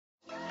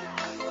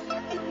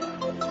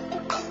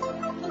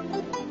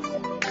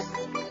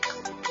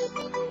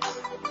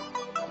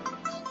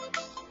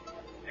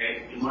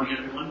Good morning,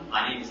 everyone.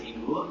 My name is Ian,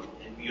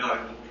 and we are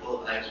the Control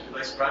IoT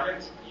Device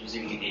project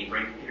using a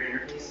brain-computer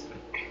interface.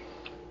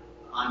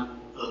 On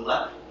the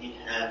left, we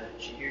have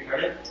Shakir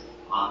Tardif.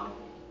 On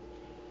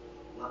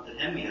the left of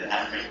him, we have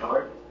Adam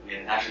Frank, we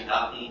have Ashley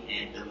Coffey,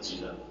 and Dylan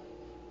Souza.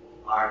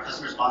 Our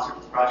customer sponsor for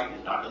this project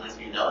is Dr.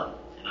 Fiondella,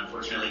 and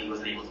unfortunately, he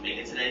wasn't able to make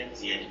it today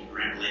because he had to do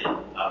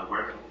grant-related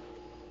work.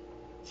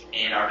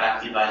 And our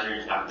faculty advisor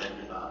is Dr.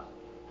 Benjamin Bob.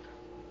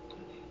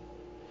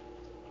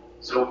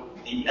 So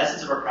the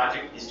essence of our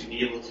project is to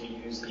be able to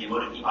use the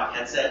Emotive Epoch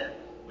headset,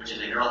 which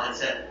is a neural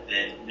headset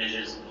that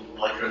measures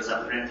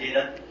electroencephalogram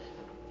data,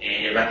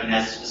 and it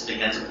recognizes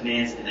specific mental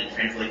commands and then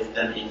translates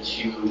them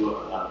into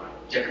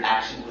different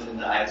actions within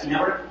the IoT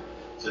network.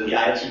 So the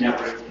IoT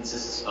network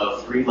consists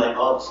of 3 light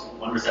bulbs,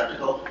 1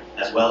 receptacle,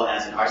 as well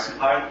as an RC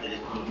card that is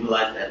being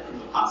utilized as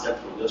proof of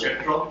concept for wheelchair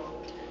control.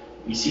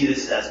 We see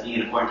this as being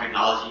an important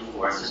technology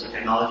for assistive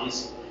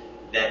technologies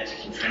that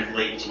can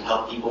translate to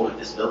help people with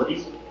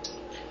disabilities.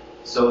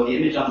 So the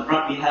image on the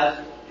front we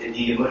have is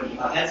the Emotive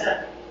Epoch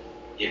headset.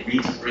 It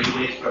reads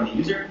brainwaves from the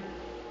user,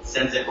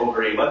 sends it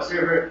over a web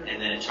server,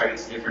 and then it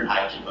targets different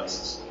IoT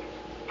devices.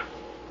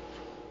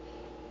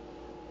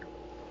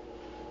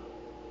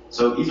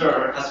 So these are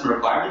our customer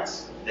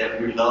requirements that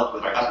we developed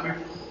with our customer.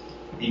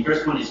 The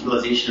first one is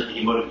utilization of the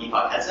Emotive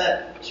Epoch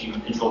headset to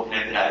control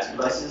connected IoT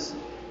devices.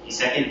 The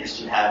second is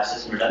to have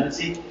system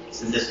redundancy,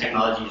 since this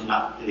technology is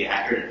not completely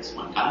accurate at this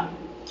point in time.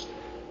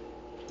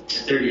 The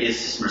third is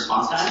system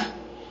response time.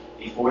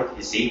 The fourth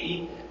is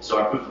safety, so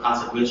our proof of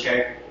concept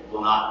wheelchair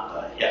will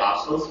not hit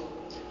obstacles.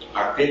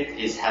 Our fifth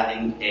is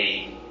having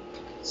a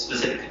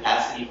specific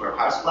capacity for a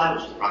power supply,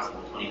 which is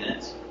approximately 20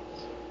 minutes.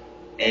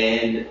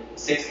 And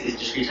sixth is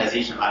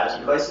discretization of IoT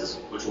devices,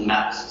 which will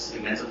map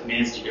specific mental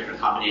commands to different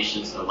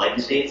combinations of lighting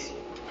states.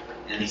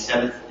 And the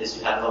seventh is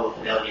to have level of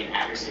fidelity and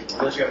accuracy of the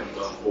wheelchair when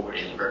going forward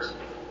and reverse.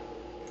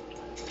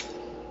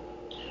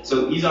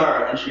 So these are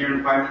our engineering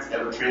requirements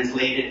that were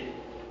translated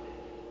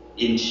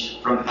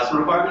from the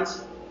customer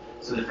requirements.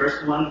 So the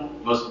first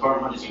one, most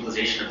important one, is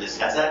utilization of this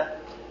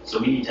headset.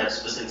 So we need to have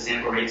specific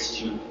sample rates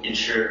to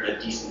ensure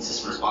a decent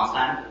system response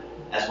time,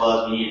 as well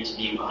as we need it to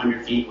be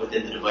 100 feet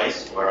within the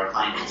device or our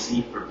client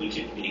PC for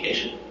Bluetooth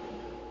communication.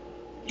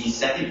 The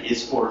second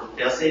is for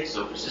failsafe,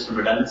 so for system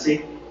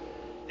redundancy.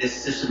 This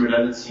system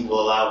redundancy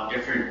will allow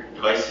different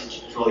devices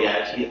to control the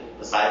IoT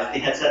besides the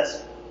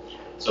headsets.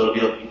 So it'll be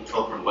able to be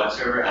controlled from a web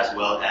server as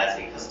well as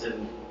a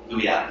custom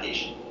GUI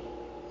application.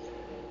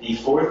 The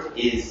fourth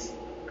is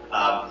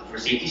for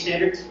safety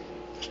standards.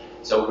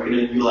 So we're going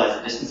to utilize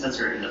a distance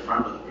sensor in the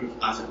front of the proof of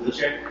concept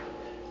wheelchair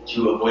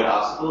to avoid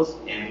obstacles,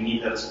 and we need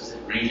to have a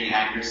specific ranging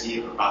accuracy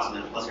of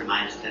approximately plus or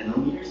minus 10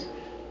 millimeters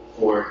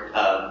for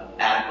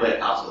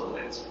adequate obstacle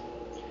avoidance.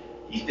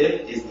 The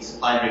fifth is the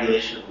supply and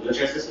regulation of the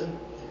wheelchair system.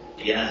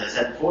 Again, as I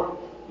said before,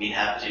 we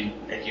have to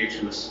adhere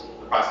to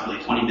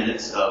approximately 20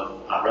 minutes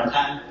of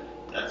runtime.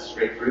 That's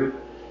straight through,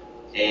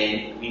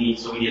 and we need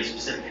a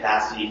specific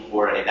capacity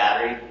for a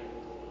battery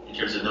in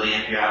terms of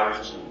milliampere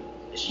hours to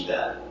achieve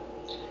that.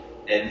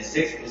 And the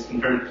sixth is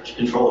concurrent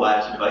control of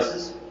IoT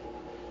devices.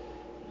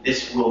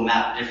 This will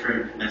map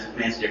different mental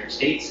commands to different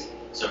states.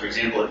 So for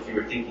example, if you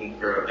were thinking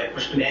for a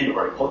push command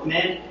or a pull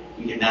command,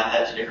 we can map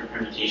that to different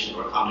permutations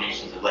or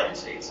combinations of lighting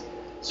states.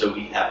 So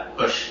we have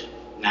push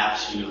map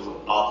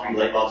to all 3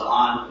 light bulbs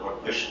on, or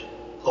push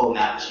pull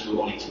map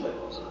to only 2 light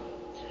bulbs on.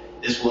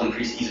 This will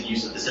increase ease of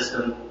use of the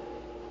system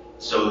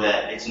so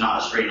that it's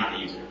not a strain on the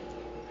user.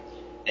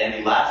 And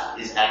the last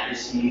is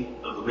accuracy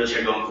of the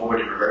wheelchair going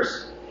forward and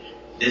reverse.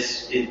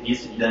 It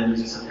needs to be done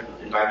using some type of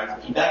environmental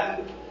feedback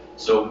loop.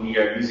 So we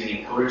are using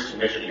encoders to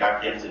measure the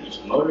RPMs of each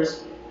of the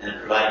motors and then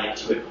providing it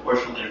to a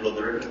proportional interval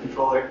derivative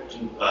controller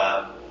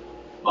to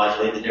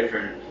modulate the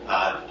different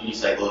duty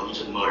cycle of each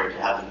of the motor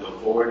to have them go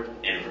forward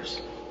and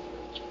reverse.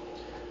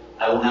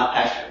 I will now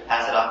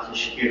pass it off to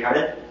Shakir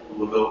Tardif, who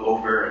will go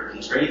over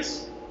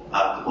constraints,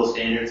 couple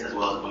standards, as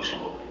well as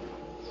functional opening.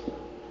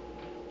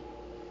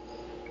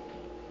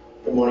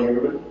 Good morning,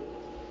 everybody.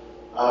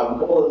 A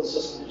couple of the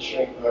system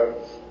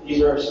constraints.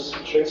 These are our system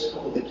constraints. A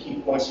couple of the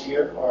key points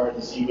here are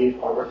the Z-Wave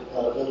hardware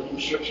compatibility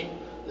restriction.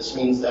 This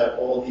means that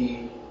all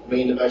the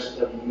main devices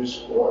that we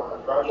use for our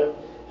project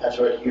have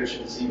to adhere to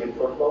the Z-Wave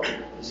protocol.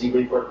 The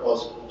Z-Wave protocol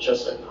is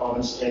just a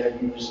common standard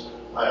used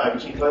by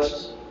IoT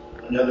devices.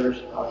 Another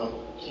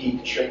key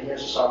constraint here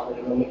is the software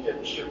development kit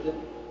restricted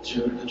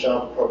to the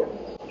Java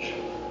programming language.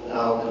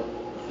 Now,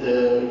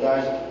 the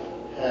guys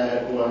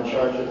who are in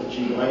charge of the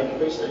GUI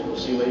interface that you'll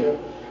see later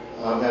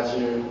had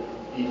to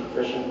be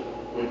proficient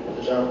with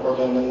the Java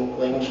programming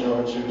language in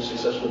order to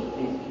successfully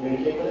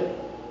communicate with it.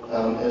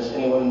 As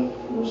anyone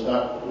who's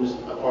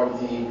a part of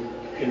the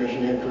computer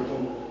engineering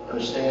curriculum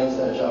understands,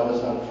 that Java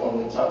is not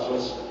formally taught to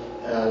us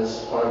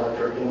as part of our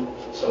curriculum,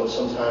 so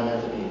some time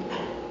had to be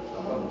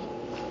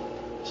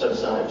set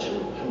aside to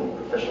become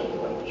professional with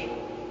the language.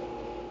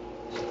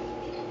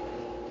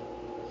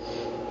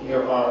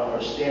 Here are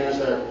our standards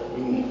that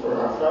we need for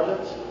our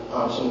project.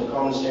 Some of the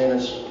common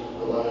standards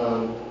rely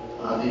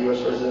on the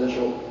U.S.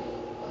 residential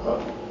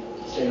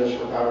standards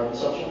for power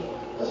consumption,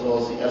 as well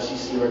as the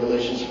FCC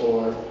regulations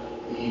for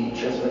the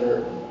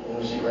transmitter and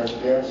receiver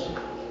interference.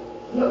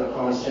 Another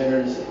common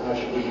standard is the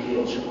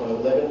IEEE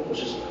 802.11,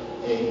 which is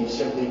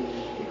simply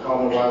a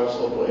common wireless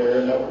local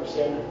area network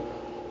standard.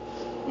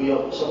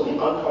 Some of the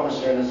uncommon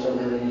standards that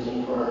we were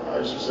using for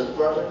our specific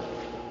project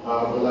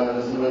rely on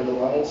the Z-Wave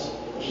Alliance,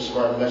 which is for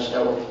our mesh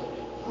network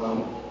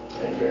and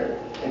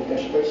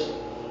interface,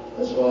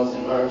 as well as the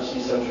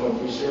RFC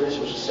 723 series,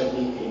 which is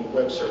simply a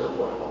web server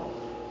protocol.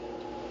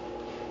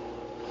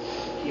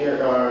 Here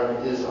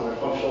is our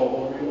functional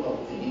overview of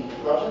the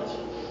project.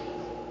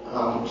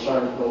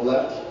 Starting from the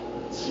left,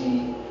 you can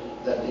see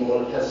that the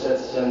modem headset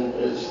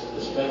is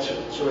dispatched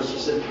to a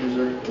specific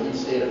user and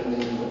reads data from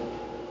the user.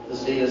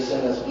 This data is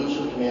sent as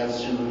Bluetooth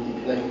commands to the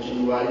connected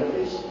GUI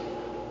interface.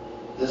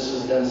 This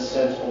is then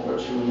sent over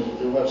to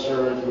the web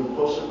server through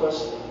post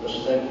request, which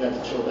is then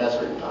connected to a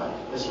Raspberry Pi.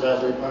 This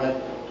Raspberry Pi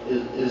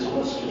is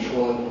what's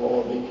controlling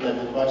all of the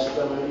connected devices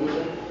that we're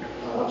using,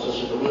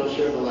 such as the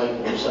wheelchair, the light,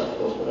 and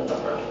receptacles within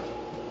that project.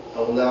 I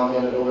will now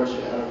hand it over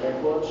to Anna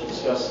Frankfurt to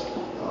discuss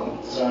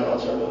design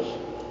alternatives.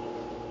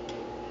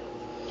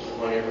 Good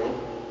morning, everyone.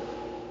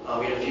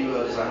 We had a few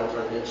design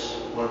alternatives,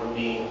 one of them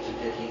being to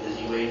pick either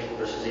Z-Wave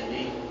versus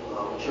ZigBee.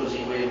 We chose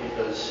Z-Wave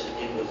because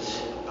it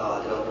was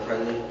developer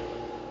friendly.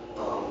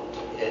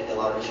 A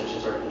lot of research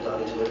has already been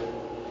done into it.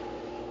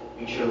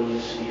 We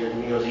chose the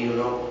Arduino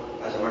Uno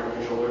as a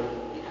microcontroller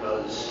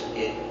because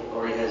it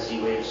already has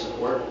Z-Wave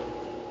support,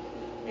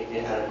 making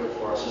it adequate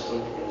for our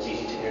system and was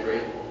easy to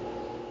integrate.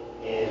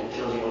 And we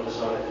chose the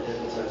ultrasonic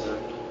distance sensor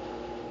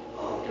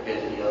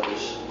compared to the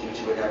others due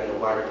to it having a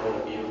wider cone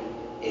of view,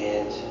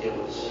 and it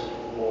was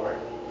more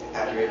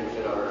accurate and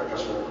fit our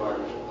customer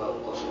requirement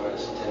of plus or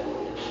minus 10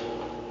 millimeters.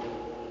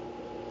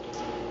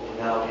 And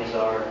now is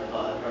our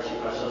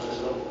RC car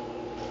subsystem.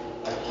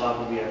 At the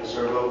top we have a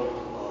servo,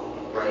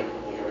 on the right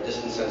we have a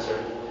distance sensor,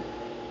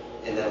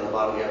 and then on the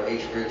bottom we have our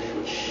H-bridge,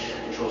 which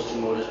controls two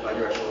motors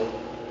bidirectionally,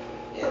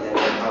 and then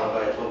we're powered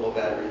by a 12-volt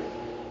battery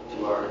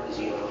to our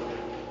Xeno.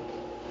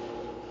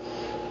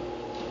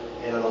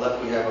 And on the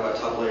left we have our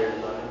top layer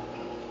design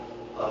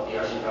of the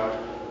RC car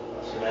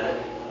schematic.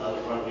 On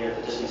the front we have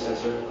the distance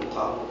sensor on the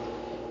top,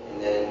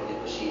 and then it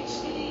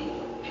precedes the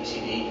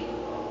PCB,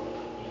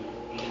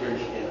 the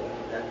H-bridge, and the back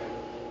of that.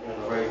 And on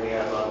the right we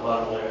have the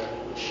bottom layer,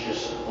 which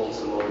just holds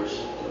the motors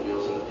and the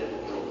wheels and the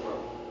pivot wheel in the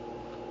front.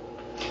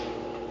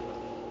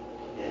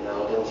 And now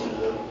we'll go into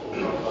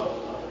we'll talk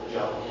about the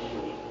job.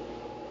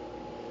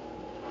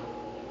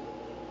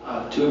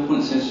 To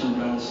implement system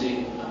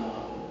redundancy,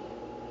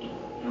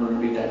 in order to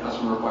meet that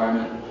customer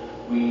requirement,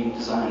 we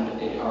designed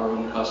our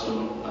own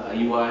custom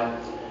UI.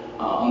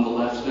 On the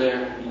left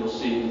there, you'll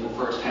see the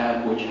first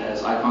tab, which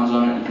has icons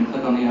on it. You can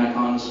click on the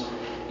icons,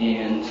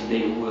 and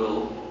they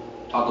will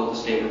toggle the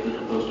state of the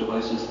proposed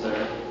devices that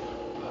are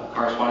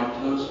corresponding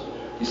to those.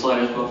 These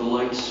sliders above the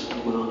lights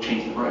will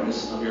change the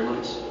brightness of your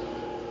lights.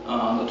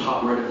 On the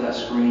top right of that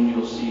screen,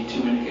 you'll see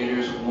two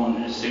indicators.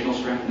 One is signal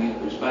strength, and the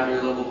other is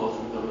battery level. Both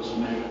of those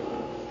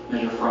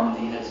measure from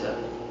the headset.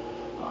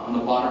 On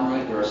the bottom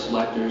right, there are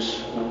selectors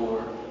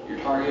for your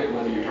target,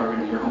 whether you're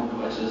targeting your home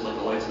devices like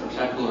the lights and the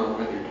receptacle, or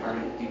whether you're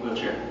targeting the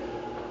wheelchair.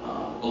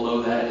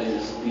 Below that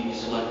is the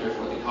selector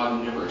for the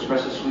cognitive or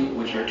expressive suite,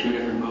 which are two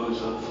different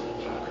modes of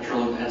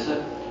controlling the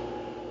headset.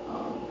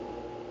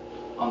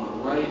 On the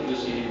right, you'll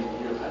see a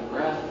real-time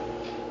graph.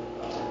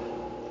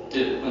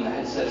 When the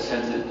headset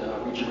sends it,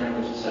 reaches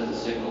randomly to send the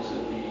signal to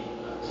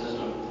the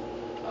system,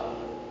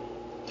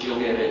 you'll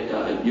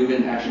get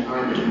an action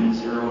card between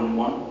 0 and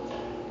 1,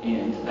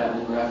 and that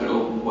will graph it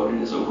over what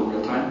it is over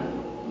real time.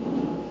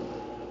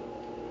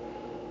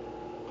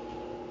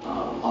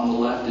 On the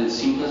left is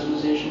scene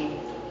customization.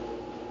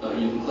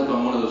 You can click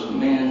on one of those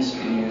commands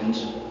and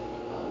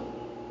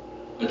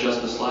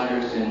adjust the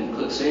sliders and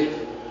click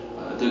save.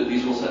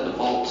 These will set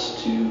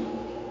defaults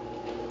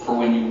for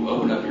when you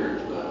open up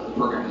the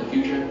program in the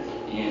future,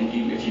 and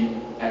if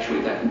you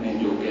actuate that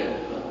command, you'll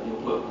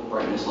put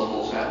brightness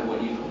levels at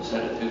what you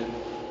set it to.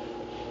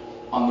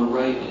 On the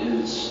right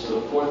is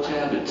the fourth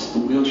tab. It's the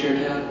wheelchair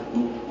tab.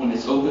 When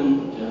it's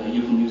open,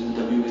 you can use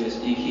the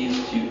WASD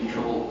keys to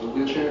control the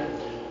wheelchair.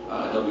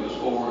 W goes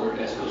forward,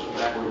 S goes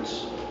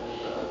backwards,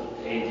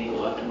 A and D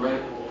go left and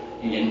right,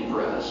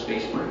 and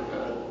space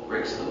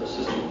breaks the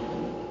system.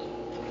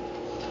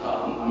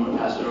 I'm going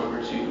to pass it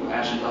over to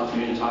Ashley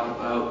Balfour to talk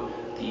about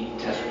the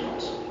test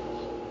results.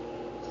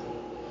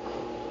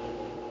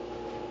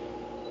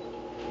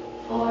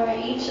 For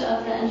each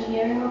of the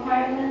engineering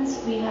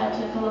requirements, we had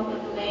to come up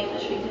with a way in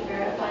which we could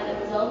verify the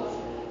results.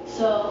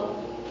 So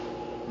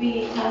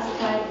we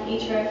classified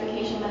each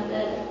verification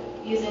method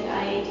using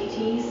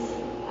IADTs,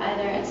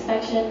 either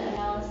inspection,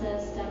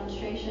 analysis,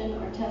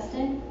 demonstration, or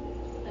testing.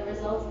 The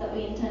results that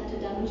we intend to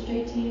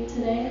demonstrate to you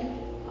today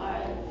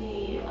are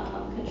the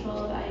control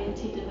of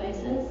IoT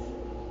devices,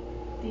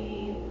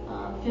 the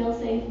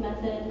fail-safe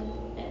method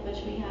in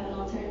which we have an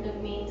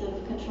alternative means of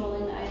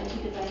controlling the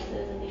IoT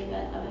devices in the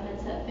event of a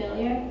headset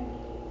failure,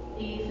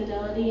 the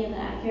fidelity and the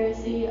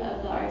accuracy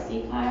of the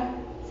RC car,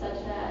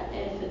 such that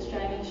if it's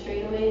driving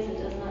straightaways, it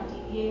does not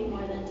deviate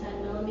more than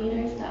 10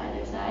 millimeters to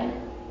either side.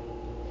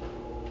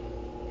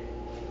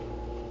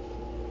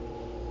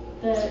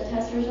 The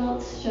test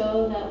results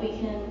show that we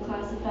can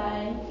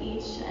classify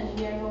each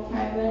engineering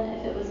requirement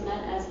if it was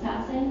met as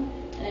passing,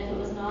 and if it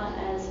was not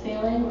as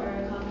failing, or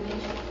a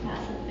combination of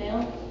pass and fail.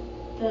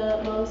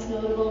 The most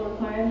notable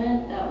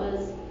requirement that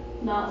was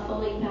not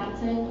fully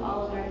passing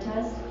all of our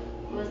tests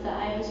was the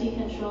IoT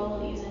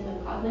control using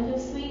the cognitive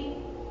suite.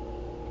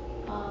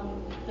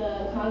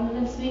 The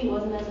cognitive suite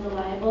wasn't as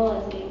reliable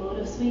as the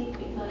emotive suite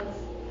because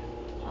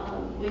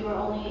we were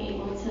only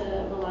able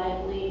to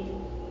reliably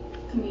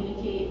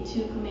communicate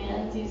 2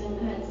 commands using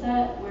the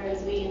headset,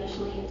 whereas we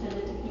initially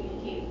intended to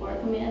communicate 4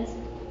 commands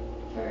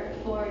for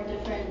 4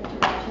 different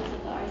directions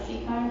of the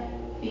RC car,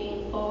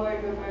 being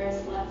forward,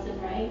 reverse, left,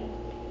 and right.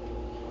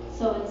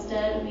 So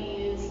instead, we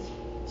used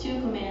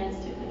 2 commands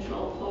to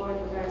control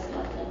forward, reverse,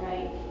 left, and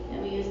right,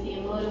 and we used the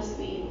emotive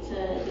suite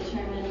to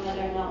determine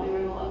whether or not we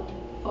were going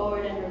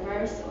forward and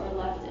reverse or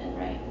left and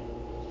right.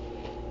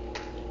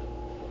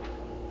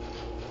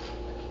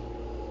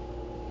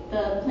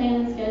 The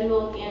plan and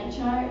schedule Gantt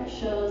chart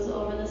shows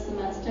over the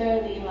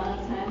semester the amount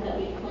of time that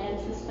we plan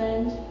to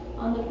spend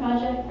on the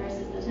project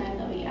versus the time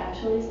that we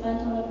actually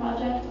spent on the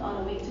project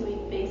on a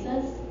week-to-week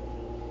basis.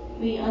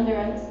 We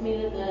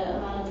underestimated the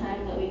amount of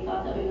time that we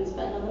thought that we would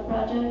spend on the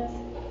project.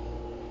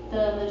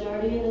 The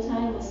majority of the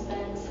time was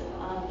spent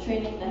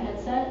training the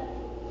headset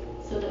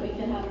so that we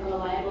could have a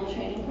reliable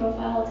training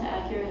profile to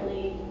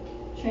accurately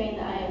train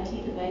the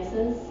IoT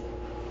devices.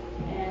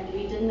 And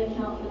we didn't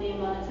account for the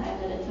amount of time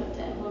that it took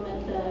to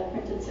implement the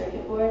printed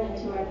circuit board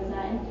into our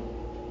design.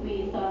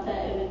 We thought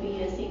that it would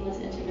be a seamless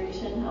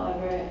integration,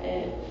 however,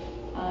 it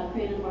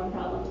created more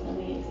problems than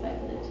we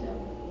expected it to.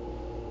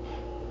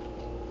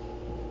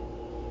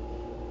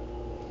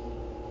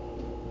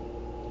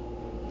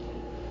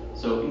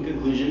 So in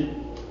conclusion,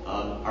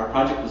 our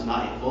project was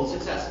not a full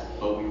success,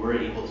 but we were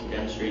able to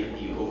demonstrate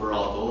the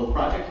overall goal of the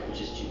project,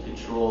 which is to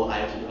control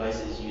IoT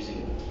devices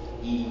using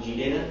EEG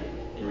data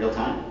in real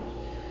time.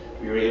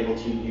 We were able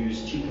to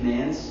use 2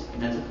 commands,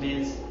 mental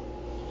commands,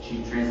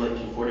 to translate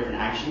to 4 different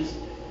actions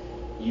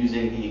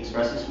using the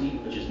expressive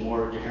suite, which is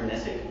more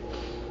deterministic.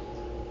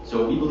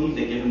 So we believe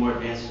that given more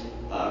advanced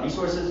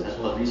resources, as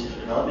well as research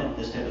and development,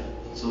 this type of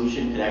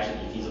solution could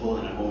actually be feasible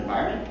in a home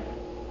environment.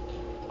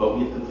 But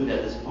we have concluded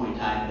at this point in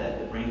time that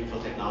the brain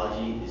control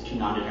technology is too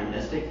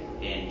non-deterministic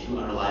and too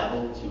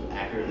unreliable to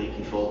accurately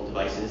control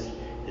devices,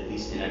 at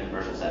least in a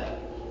commercial setting.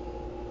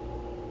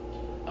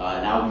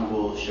 Now we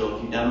will show a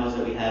few demos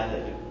that we have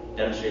that could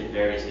demonstrate the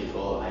various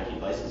control of IoT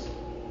devices.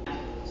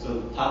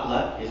 So the top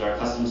left is our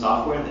custom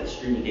software that's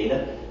streaming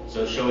data.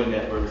 So showing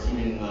that we're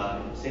receiving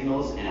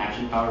signals and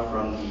action power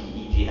from the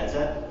EEG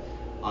headset.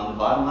 On the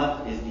bottom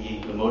left is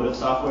the emotive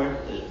software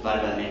that is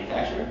provided by the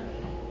manufacturer.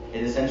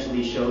 It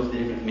essentially shows the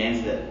different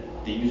commands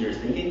that the user is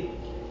thinking,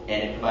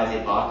 and it provides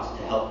a box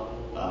to help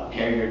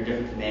pair your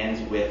different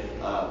commands with,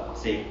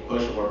 say,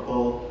 push or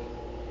pull,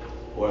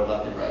 or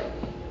left and right.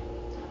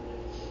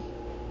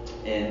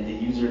 And the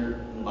user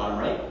in the bottom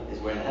right is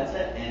wearing the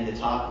headset, and the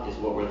top is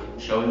what we're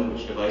showing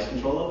which device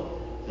control of.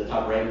 So the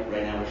top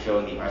right now we're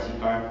showing the RC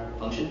car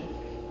function.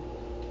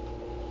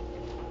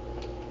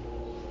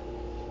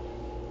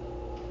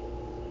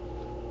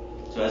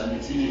 So as you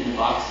can see in the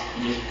box,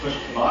 you just push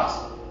the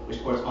box,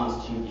 which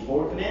corresponds to the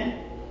forward command.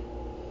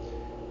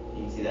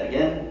 You can see that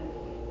again.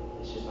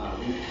 It's just on a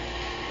loop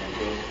and it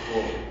goes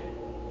forward.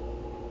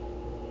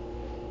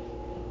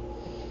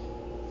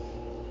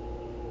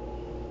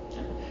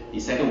 The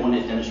second one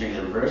is demonstrating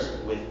the reverse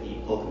with the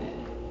pull command.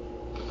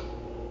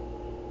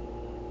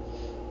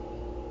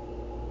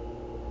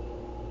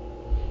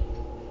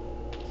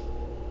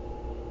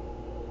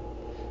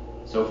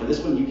 So for this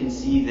one, you can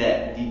see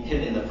that the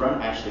pivot in the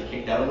front actually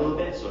kicked out a little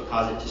bit, so it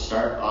caused it to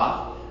start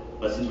off.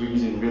 But since we're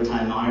using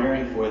real-time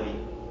monitoring for the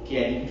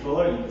KID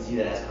controller, you can see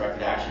that it has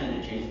corrected action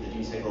and it changes the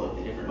duty cycle of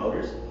the different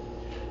motors.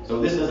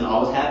 So this doesn't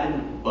always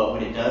happen, but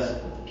when it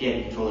does, the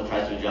KID controller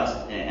tries to adjust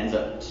and it ends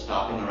up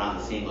stopping around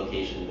the same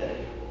location that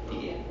it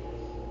began.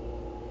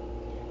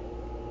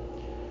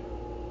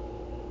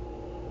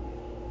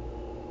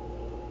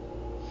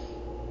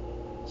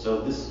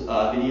 So this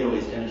video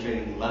is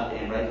demonstrating the left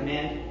and right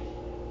command.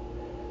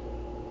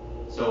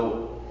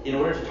 So in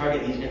order to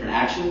target these different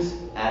actions,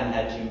 Adam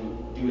had to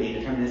do a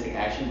deterministic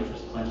action, which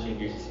was clenching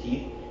his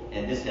teeth,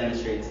 and this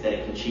demonstrates that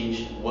it can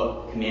change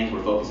what commands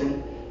we're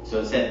focusing. So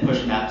instead,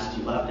 push maps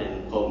to left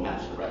and pull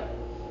maps to right.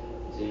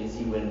 So you can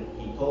see when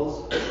he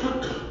pulls,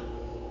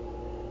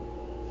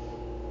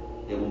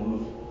 it will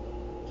move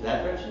to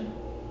that direction.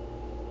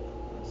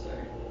 I'm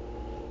sorry.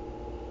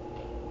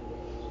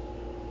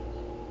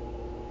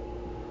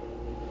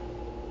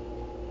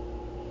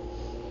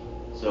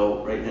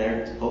 So right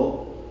there to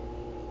pull.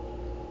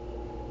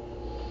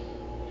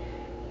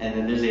 And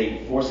then there's a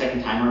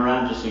 4-second timer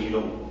around just so you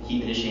don't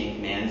keep initiating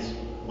commands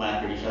one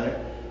after each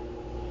other.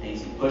 And you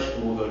see push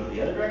will go to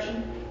the other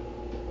direction.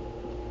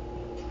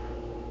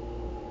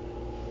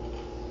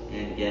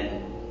 And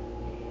again,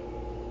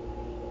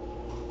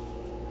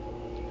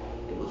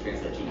 it will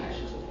translate to an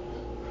action.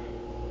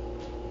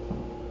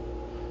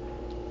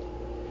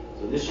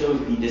 So this shows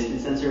the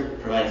distance sensor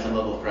providing some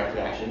level of corrective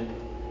action.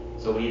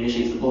 So when he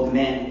initiates the pull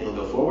command, it'll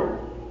go forward,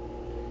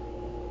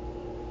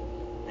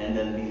 and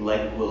then the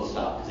light will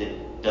stop because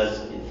it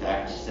does in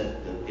fact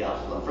set the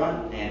obstacle in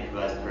front and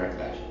provides the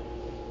corrective action.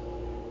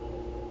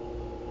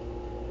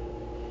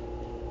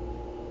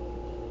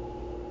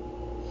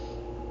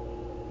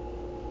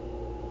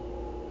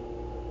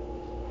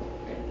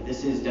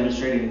 This is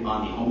demonstrating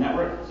on the home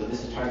network, so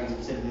this is targeting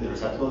specifically the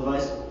receptacle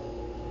device.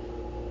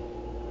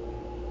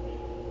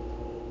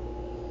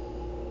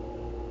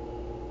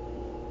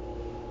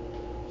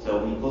 So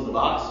when you close the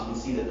box, you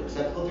can see that the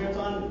receptacle turns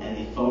on and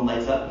the phone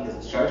lights up because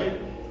it's charging.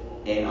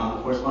 And on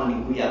the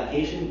corresponding GUI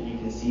application, you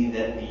can see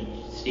that the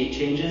state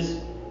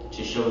changes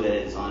to show that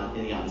it's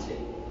in the on state.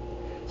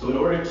 So in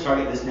order to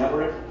target this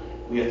network,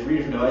 we have 3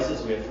 different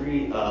devices. We have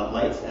 3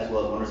 lights as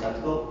well as 1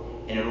 receptacle.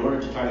 And in order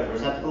to target the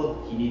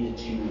receptacle, he needed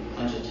to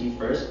clench his teeth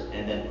first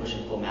and then push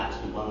and pull maps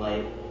to 1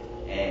 light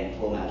and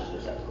pull maps to the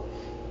receptacle.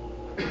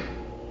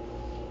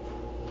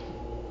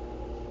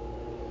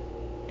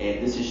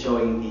 And this is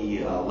showing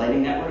the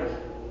lighting network.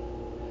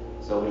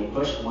 So when you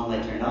push, 1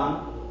 light turned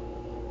on.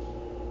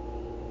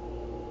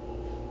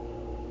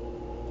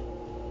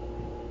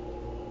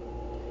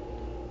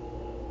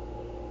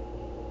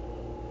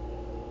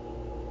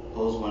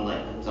 Pulls, 1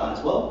 light comes on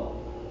as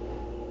well.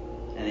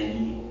 And then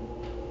he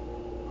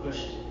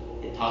pushed,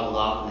 it toggled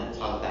off, and then it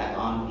toggled back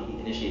on, and he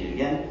initiated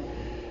again.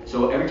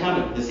 So every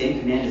time the same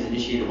command is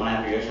initiated one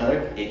after each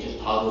other, it just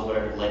toggles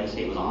whatever lighting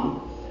state was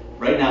on.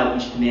 Right now,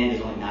 each command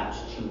is only mapped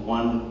to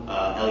 1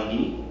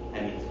 LED,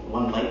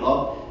 1 light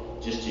bulb,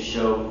 just to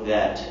show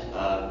that,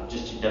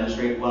 just to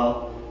demonstrate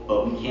well,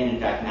 but we can in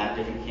fact map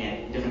different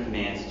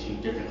commands to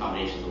different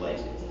combinations of light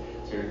states.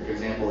 So for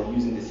example,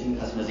 using the scene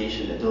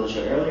customization that Dylan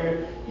showed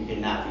earlier, you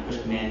can map the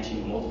push command to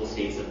multiple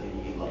states of the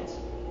lights.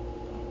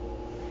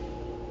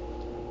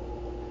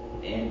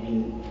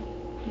 And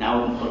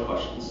now we can put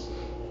questions.